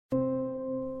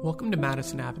Welcome to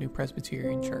Madison Avenue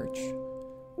Presbyterian Church.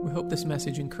 We hope this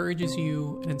message encourages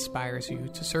you and inspires you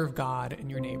to serve God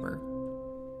and your neighbor.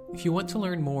 If you want to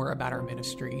learn more about our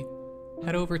ministry,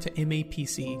 head over to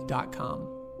mapc.com.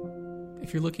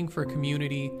 If you're looking for a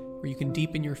community where you can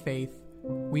deepen your faith,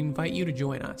 we invite you to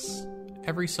join us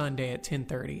every Sunday at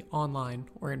 10:30, online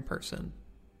or in person.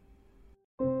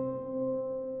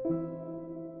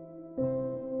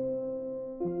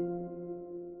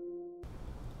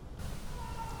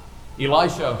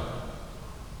 Elisha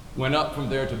went up from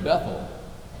there to Bethel,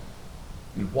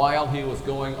 and while he was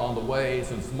going on the way,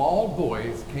 some small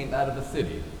boys came out of the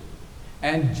city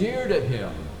and jeered at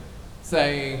him,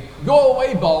 saying, "Go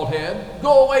away, bald head!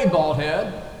 Go away, bald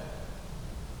head!"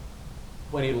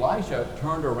 When Elisha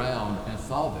turned around and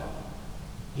saw them,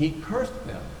 he cursed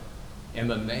them in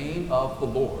the name of the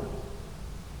Lord.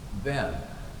 Then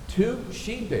 2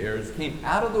 she-bears came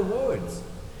out of the woods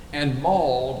and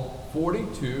mauled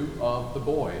 42 of the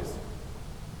boys.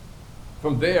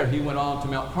 From there he went on to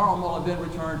Mount Carmel and then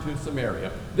returned to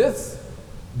Samaria. This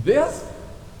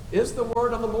is the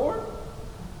word of the Lord?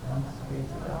 Thanks be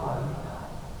to God.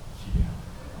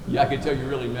 Yeah, I can tell you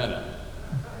really meant it.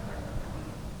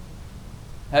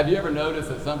 Have you ever noticed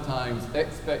that sometimes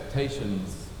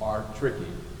expectations are tricky?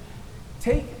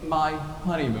 Take my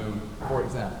honeymoon, for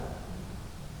example.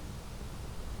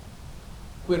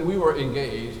 When we were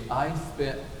engaged, I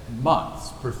spent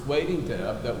months persuading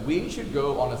Deb that we should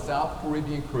go on a South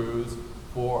Caribbean cruise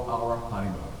for our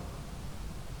honeymoon.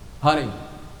 Honey,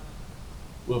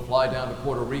 we'll fly down to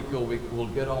Puerto Rico, we'll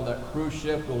get on that cruise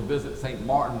ship, we'll visit St.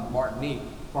 Martin, Martinique,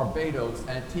 Barbados,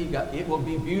 Antigua. It will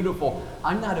be beautiful.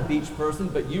 I'm not a beach person,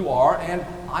 but you are, and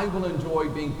I will enjoy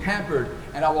being pampered,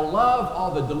 and I will love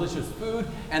all the delicious food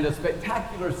and the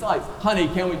spectacular sights. Honey,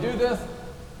 can we do this?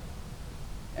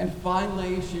 And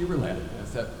finally, she relented and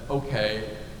said, okay,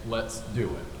 let's do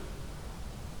it.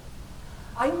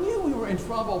 I knew we were in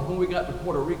trouble when we got to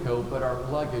Puerto Rico, but our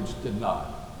luggage did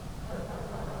not.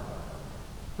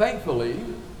 Thankfully,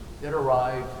 it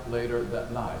arrived later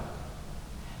that night.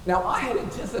 Now, I had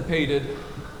anticipated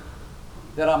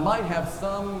that I might have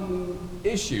some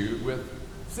issue with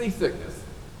seasickness.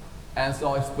 And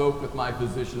so I spoke with my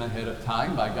physician ahead of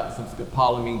time. I got some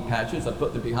scopolamine patches. I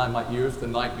put them behind my ears the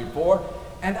night before.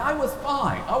 And I was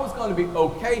fine. I was going to be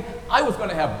okay. I was going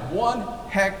to have one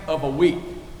heck of a week.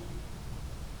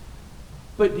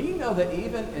 But do you know that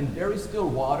even in very still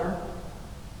water,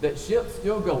 that ships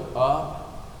still go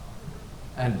up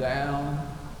and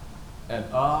down and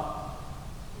up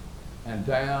and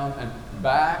down and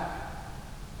back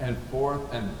and forth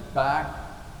and back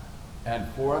and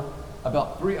forth?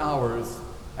 About 3 hours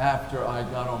after I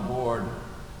got on board,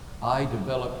 I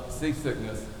developed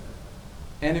seasickness.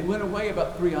 And it went away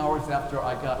about 3 hours after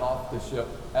I got off the ship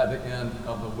at the end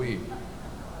of the week.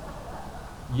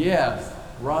 Yes,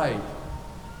 right.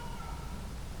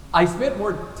 I spent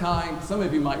more time, some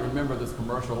of you might remember this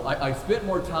commercial, I spent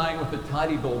more time with the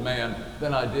Tidy Bowl man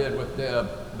than I did with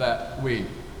Deb that week.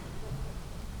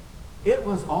 It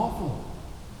was awful.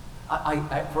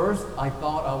 At first, I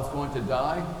thought I was going to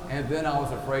die, and then I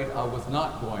was afraid I was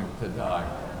not going to die.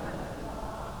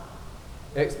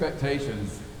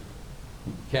 Expectations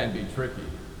can be tricky.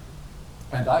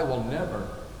 And I will never,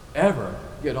 ever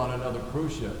get on another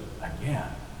cruise ship again.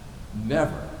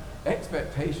 Never.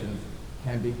 Expectations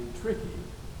can be tricky.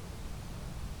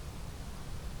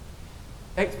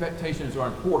 Expectations are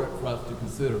important for us to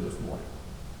consider this morning.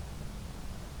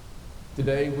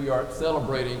 Today we are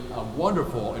celebrating a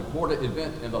wonderful, important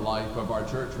event in the life of our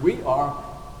church. We are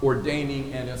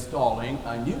ordaining and installing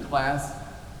a new class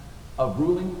of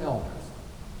ruling elders.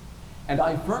 And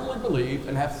I firmly believe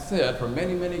and have said for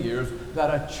many, many years that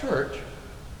a church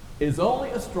is only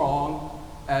as strong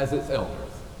as its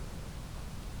elders.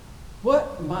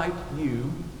 What might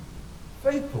you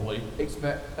faithfully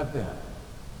expect of them?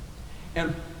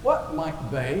 And what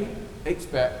might they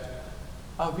expect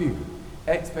of you?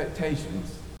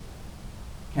 Expectations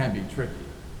can be tricky.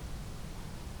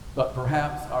 But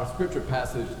perhaps our scripture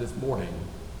passage this morning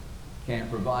can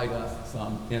provide us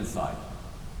some insight.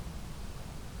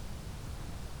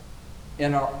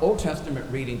 In our Old Testament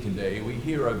reading today, we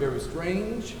hear a very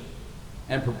strange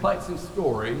and perplexing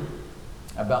story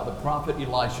about the prophet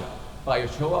Elisha. By a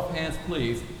show of hands,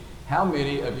 please, how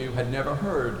many of you had never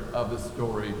heard of this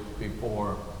story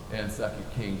before in 2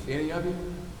 Kings? Any of you?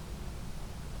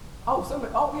 Oh,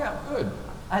 somebody. Oh, yeah, good.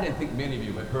 I didn't think many of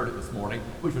you had heard it this morning,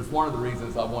 which was one of the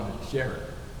reasons I wanted to share it.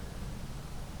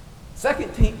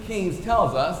 2 Kings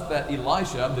tells us that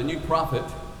Elisha, the new prophet,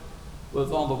 was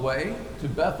on the way to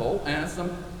Bethel, and some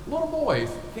little boys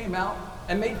came out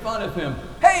and made fun of him.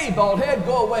 Hey, bald head,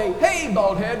 go away. Hey,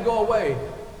 bald head, go away.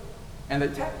 And the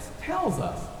text tells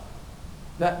us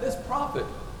that this prophet,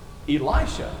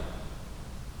 Elisha,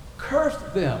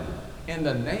 cursed them in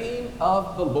the name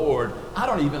of the Lord. I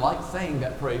don't even like saying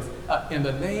that phrase. In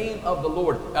the name of the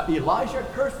Lord. Elisha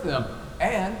cursed them,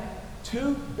 and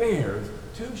two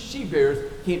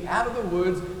she-bears came out of the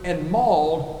woods and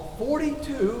mauled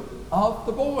 42 of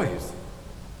the boys.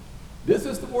 This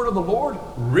is the word of the Lord?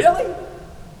 Really?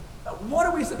 What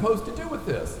are we supposed to do with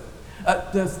this?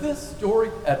 Does this story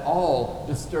at all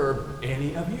disturb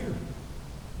any of you?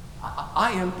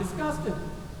 I am disgusted.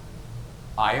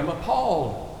 I am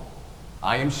appalled.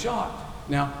 I am shocked.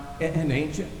 Now, in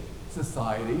ancient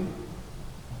society,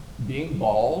 being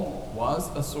bald was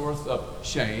a source of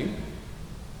shame,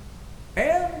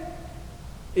 and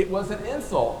it was an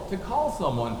insult to call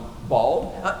someone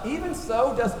bald. Even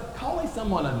so, does calling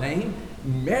someone a name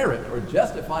merit or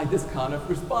justify this kind of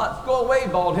response? Go away,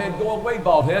 bald head, go away,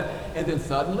 bald head. And then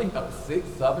suddenly, 6,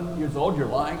 7 years old, you're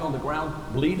lying on the ground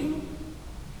bleeding?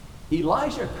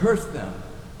 Elijah cursed them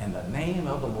in the name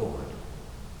of the Lord.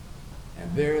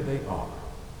 And there they are.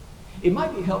 It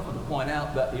might be helpful to point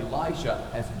out that Elisha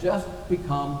has just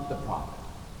become the prophet.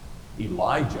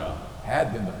 Elijah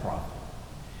had been the prophet.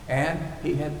 And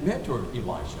he had mentored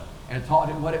Elisha and taught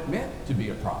him what it meant to be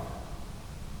a prophet.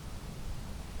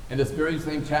 In this very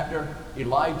same chapter,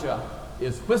 Elijah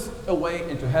is whisked away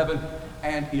into heaven,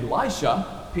 and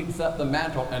Elisha picks up the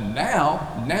mantle, and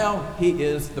now he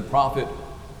is the prophet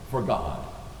for God.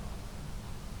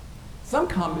 Some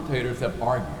commentators have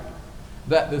argued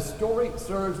that the story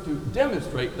serves to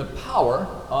demonstrate the power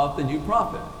of the new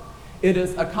prophet. It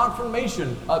is a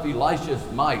confirmation of Elisha's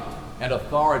might and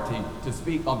authority to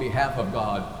speak on behalf of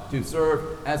God, to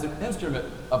serve as an instrument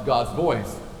of God's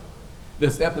voice.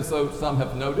 This episode, some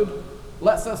have noted,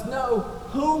 lets us know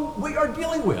whom we are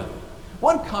dealing with.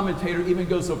 One commentator even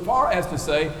goes so far as to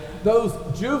say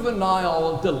those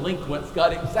juvenile delinquents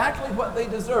got exactly what they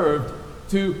deserved.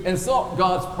 To insult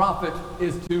God's prophet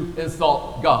is to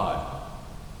insult God.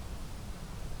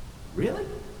 Really?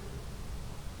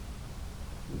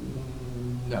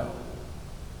 No,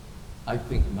 I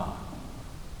think not.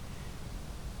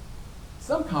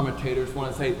 Some commentators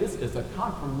want to say this is a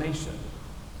confirmation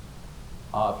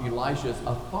of Elisha's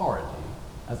authority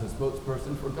as a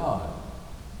spokesperson for God.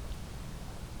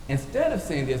 Instead of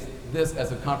saying this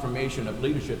as a confirmation of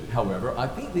leadership, however, I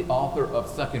think the author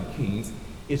of 2 Kings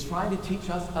is trying to teach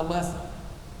us a lesson.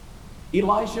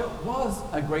 Elisha was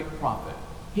a great prophet.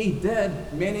 He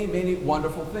did many, many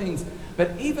wonderful things.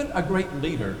 But even a great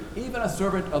leader, even a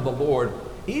servant of the Lord,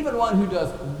 even one who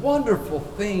does wonderful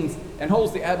things and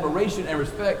holds the admiration and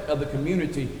respect of the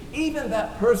community, even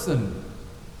that person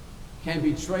can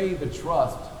betray the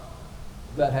trust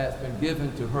that has been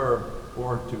given to her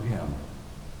or to him.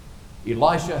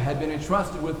 Elisha had been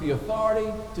entrusted with the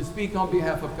authority to speak on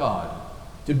behalf of God,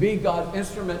 to be God's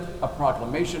instrument of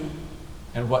proclamation.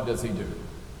 And what does he do?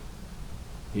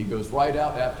 He goes right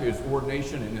out after his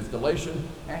ordination and installation,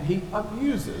 and he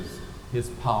abuses his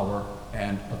power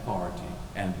and authority.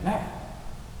 And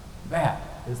that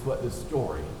is what this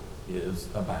story is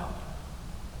about.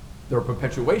 The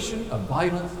perpetuation of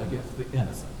violence against the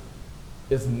innocent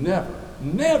is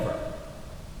never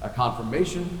a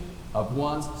confirmation of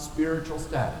one's spiritual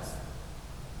status.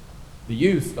 The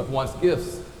use of one's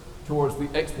gifts towards the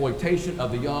exploitation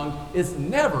of the young is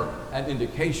never an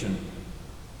indication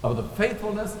of the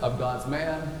faithfulness of God's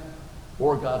man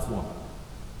or God's woman.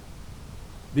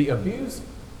 The abuse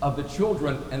of the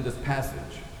children in this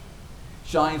passage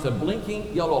shines a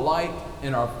blinking yellow light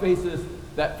in our faces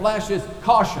that flashes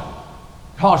caution,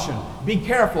 caution, be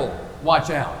careful, watch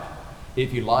out.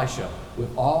 If Elisha,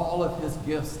 with all of his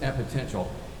gifts and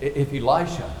potential, if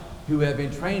Elisha, who had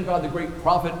been trained by the great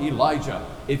prophet Elijah,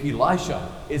 if Elisha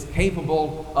is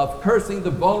capable of cursing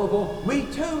the vulnerable, we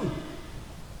too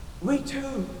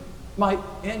might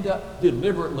end up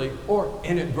deliberately or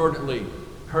inadvertently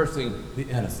cursing the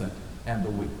innocent and the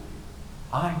weak.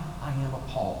 I am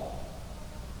appalled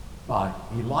by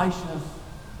Elisha's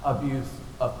abuse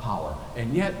of power.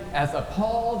 And yet, as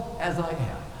appalled as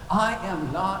I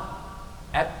am not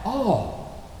at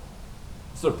all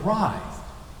surprised.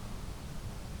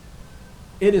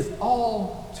 It is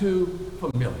all too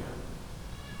familiar.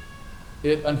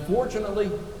 It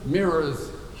unfortunately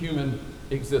mirrors human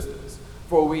existence.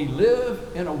 For we live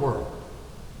in a world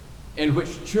in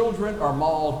which children are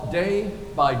mauled day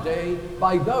by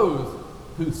those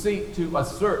who seek to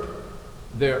assert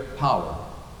their power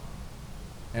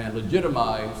and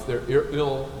legitimize their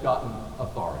ill-gotten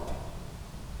authority.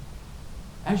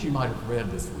 As you might have read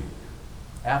this week,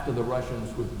 after the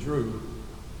Russians withdrew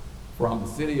from the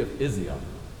city of Izium,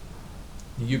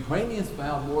 the Ukrainians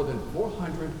found more than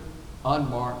 400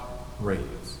 unmarked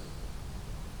graves.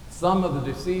 Some of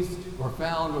the deceased were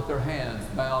found with their hands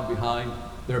bound behind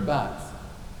their backs.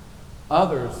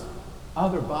 Other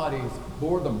bodies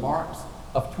bore the marks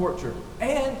of torture.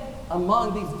 And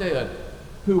among these dead,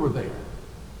 who were there?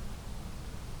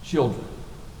 Children.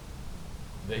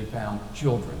 They found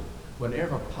children.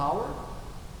 Whenever power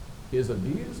is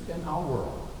abused in our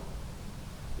world,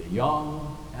 the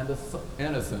young and the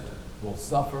innocent will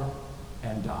suffer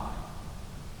and die.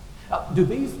 Do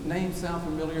these names sound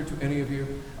familiar to any of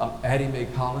you? Addie Mae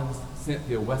Collins,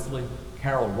 Cynthia Wesley,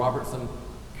 Carol Robertson,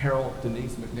 Carol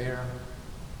Denise McNair.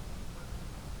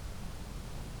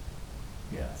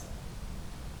 Yes.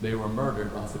 They were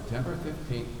murdered on September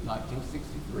 15,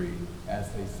 1963, as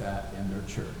they sat in their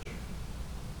church.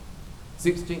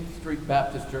 16th Street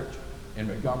Baptist Church in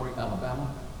Montgomery,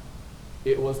 Alabama.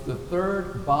 It was the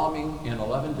third bombing in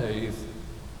 11 days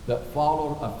that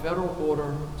followed a federal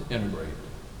order to integrate.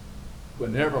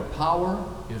 Whenever power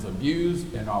is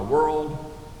abused in our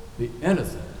world, the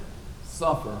innocent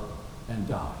suffer and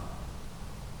die.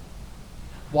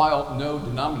 While no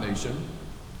denomination,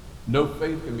 no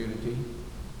faith community,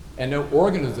 and no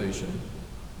organization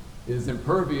is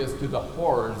impervious to the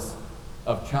horrors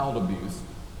of child abuse,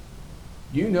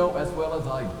 you know as well as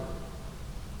I do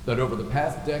that over the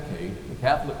past decade, the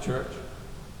Catholic Church,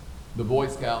 the Boy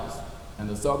Scouts, and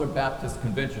the Southern Baptist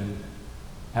Convention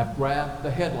have grabbed the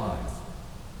headlines.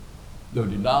 Though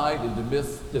denied and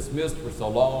dismissed for so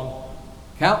long,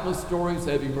 countless stories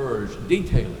have emerged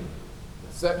detailing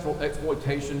the sexual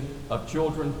exploitation of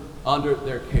children under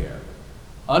their care,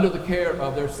 under the care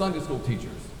of their Sunday school teachers,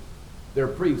 their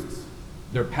priests,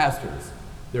 their pastors,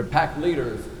 their PAC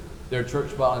leaders, their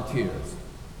church volunteers.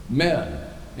 Men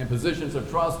in positions of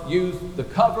trust used the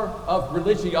cover of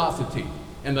religiosity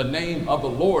in the name of the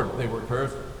Lord they were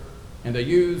cursed, and they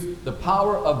used the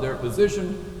power of their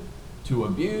position to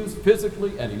abuse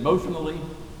physically and emotionally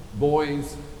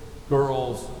boys,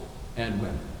 girls, and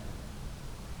women.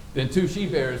 Then 2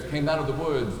 she-bears came out of the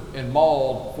woods and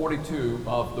mauled 42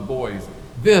 of the boys.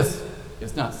 This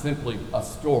is not simply a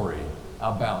story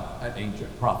about an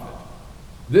ancient prophet.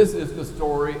 This is the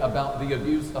story about the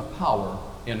abuse of power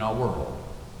in our world.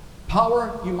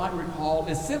 Power, you might recall,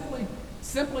 is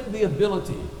simply the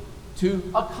ability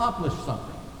to accomplish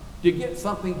something, to get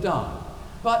something done.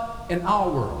 But in our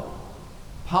world,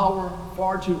 power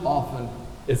far too often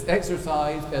is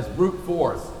exercised as brute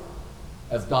force,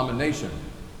 as domination,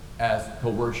 as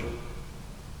coercion.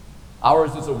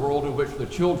 Ours is a world in which the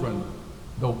children,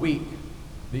 the weak,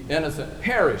 the innocent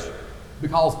perish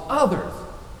because others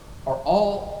are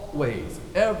always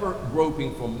ever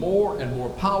groping for more and more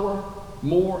power,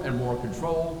 more and more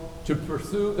control to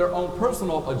pursue their own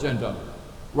personal agenda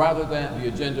rather than the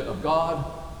agenda of God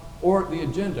or the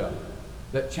agenda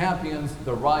that champions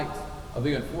the rights of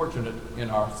the unfortunate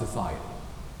in our society.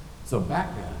 So back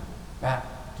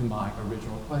to my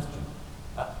original question.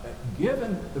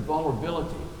 Given the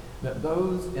vulnerability that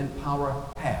those in power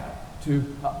have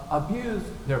to abuse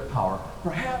their power,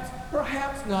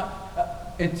 perhaps not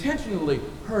intentionally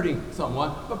hurting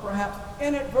someone, but perhaps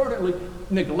inadvertently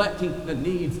neglecting the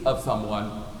needs of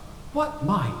someone, what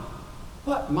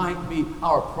might be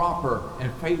our proper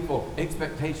and faithful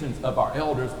expectations of our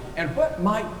elders, and what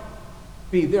might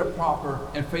be their proper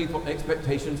and faithful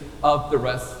expectations of the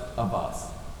rest of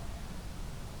us?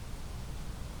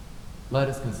 Let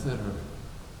us consider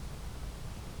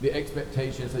the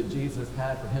expectations that Jesus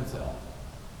had for himself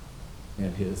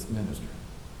in his ministry.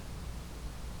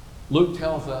 Luke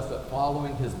tells us that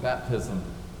following his baptism,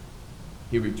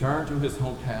 he returned to his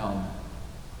hometown,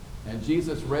 and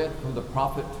Jesus read from the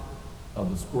prophet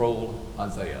of the scroll,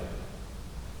 Isaiah.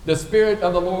 "The Spirit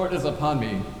of the Lord is upon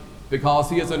me, because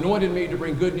he has anointed me to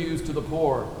bring good news to the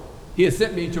poor. He has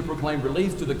sent me to proclaim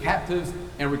release to the captives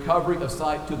and recovery of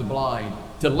sight to the blind,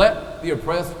 to let the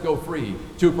oppressed go free,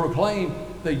 to proclaim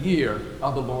the year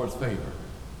of the Lord's favor."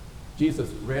 Jesus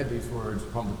read these words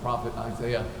from the prophet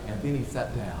Isaiah, and then he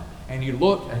sat down and he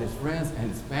looked at his friends and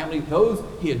his family, those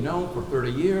he had known for 30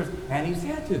 years, and he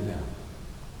said to them,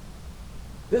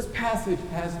 "This passage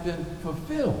has been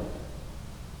fulfilled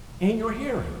in your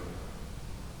hearing."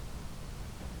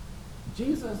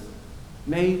 Jesus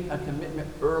made a commitment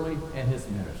early in his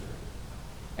ministry,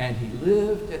 and he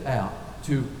lived it out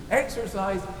to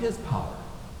exercise his power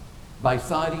by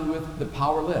siding with the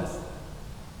powerless,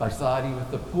 by siding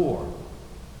with the poor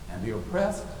and the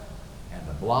oppressed and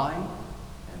the blind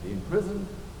and the imprisoned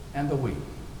and the weak.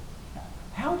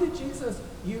 How did Jesus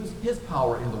use his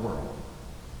power in the world?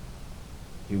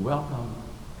 He welcomed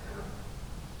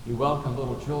He welcomed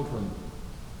little children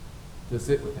to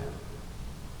sit with him.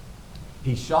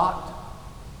 He shocked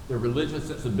the religious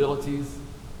sensibilities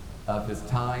of his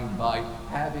time by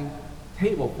having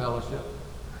table fellowship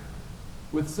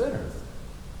with sinners.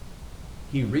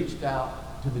 He reached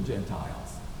out to the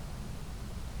Gentiles.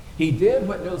 He did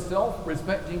what no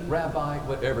self-respecting rabbi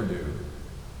would ever do.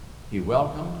 He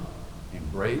welcomed,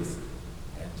 embraced,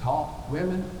 and taught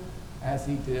women as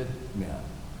he did men.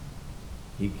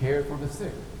 He cared for the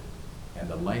sick and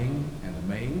the lame and the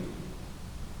maimed.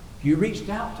 He reached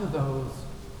out to those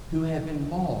who had been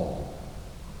mauled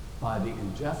by the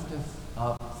injustice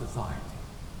of society.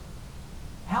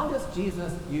 How does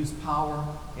Jesus use power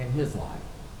in his life?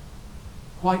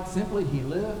 Quite simply, he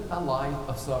lived a life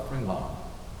of suffering love.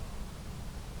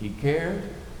 He cared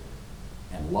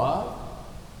and loved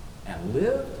and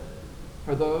lived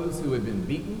for those who had been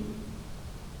beaten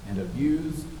and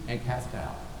abused and cast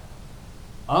out.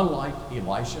 Unlike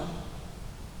Elisha,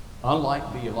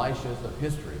 unlike the Elishas of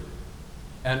history,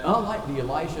 and unlike the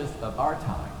Elishas of our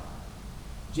time,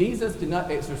 Jesus did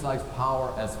not exercise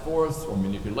power as force or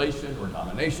manipulation or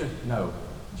domination. No,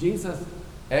 Jesus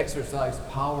exercised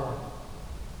power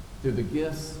through the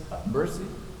gifts of mercy,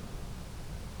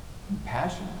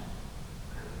 compassion,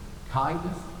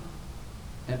 kindness,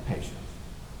 and patience.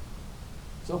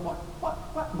 So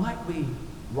what might we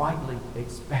rightly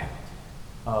expect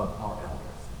of our elders?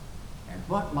 And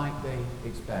what might they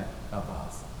expect of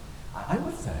us? I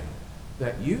would say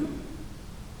that you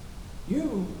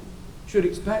should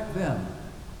expect them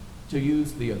to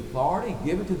use the authority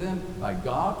given to them by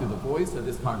God through the voice of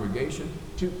this congregation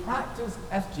to practice,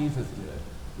 as Jesus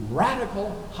did,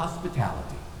 radical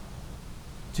hospitality,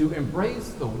 to embrace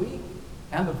the weak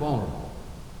and the vulnerable,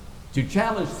 to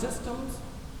challenge systems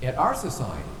in our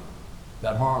society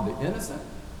that harm the innocent,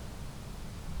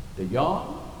 the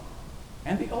young,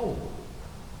 and the old.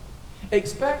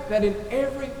 Expect that in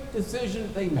every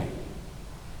decision they make,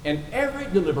 in every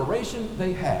deliberation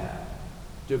they have,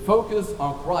 to focus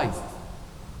on Christ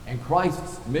and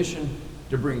Christ's mission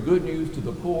to bring good news to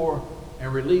the poor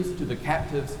and release to the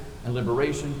captives and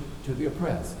liberation to the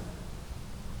oppressed.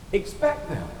 Expect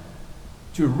them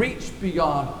to reach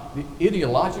beyond the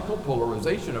ideological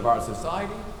polarization of our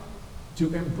society,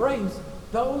 to embrace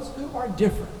those who are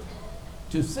different,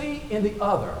 to see in the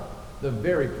other the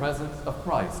very presence of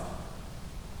Christ.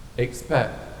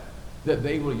 Expect that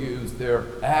they will use their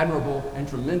admirable and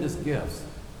tremendous gifts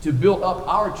to build up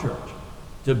our church,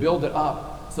 to build it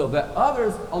up so that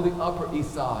others on the Upper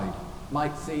East Side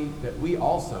might see that we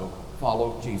also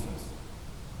follow Jesus.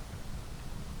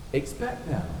 Expect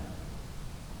them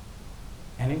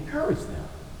and encourage them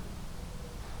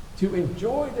to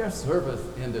enjoy their service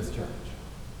in this church,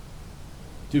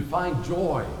 to find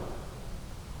joy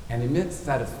and immense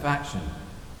satisfaction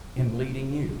in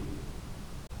leading you.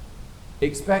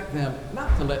 Expect them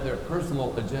not to let their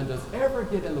personal agendas ever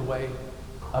get in the way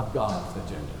of God's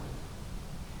agenda.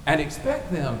 And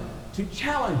expect them to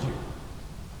challenge you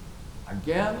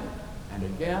again and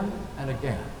again and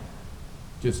again,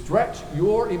 to stretch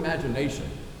your imagination,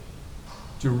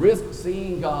 to risk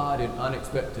seeing God in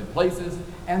unexpected places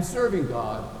and serving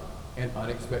God in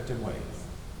unexpected ways.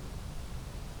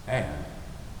 And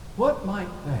what might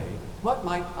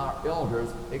our elders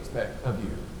expect of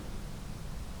you?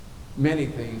 Many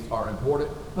things are important,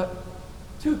 but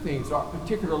two things are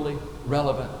particularly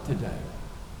relevant today.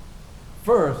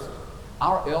 First,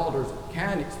 our elders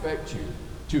can expect you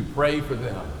to pray for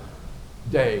them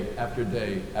day after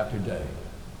day after day.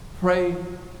 Pray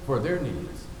for their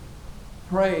needs.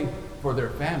 Pray for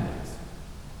their families.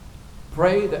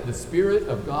 Pray that the Spirit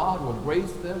of God will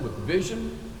grace them with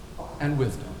vision and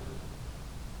wisdom.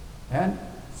 And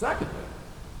secondly,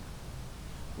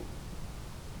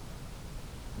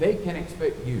 they can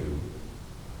expect you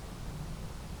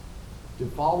to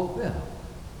follow them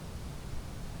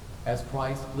as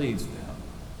Christ leads them,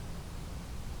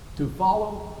 to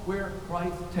follow where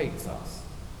Christ takes us,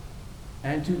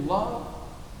 and to love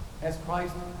as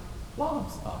Christ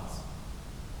loves us.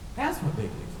 That's what they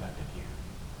can expect of you.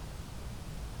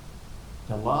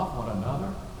 To love one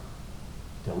another,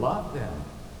 to love them,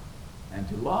 and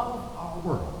to love our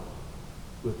world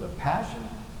with the passion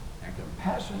and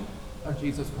compassion of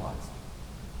Jesus Christ.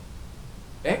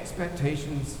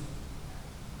 Expectations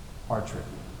are tricky,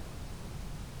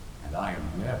 and I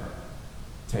am never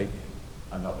taking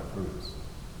another cruise.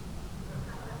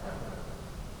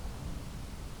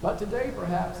 But today,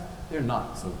 perhaps, they're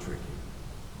not so tricky.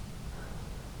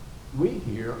 We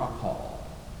here are called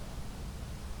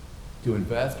to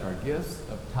invest our gifts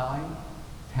of time,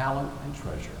 talent, and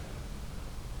treasure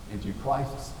into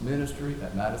Christ's ministry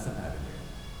at Madison Avenue.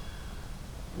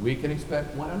 we can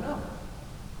expect one another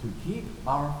to keep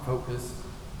our focus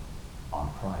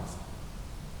on Christ.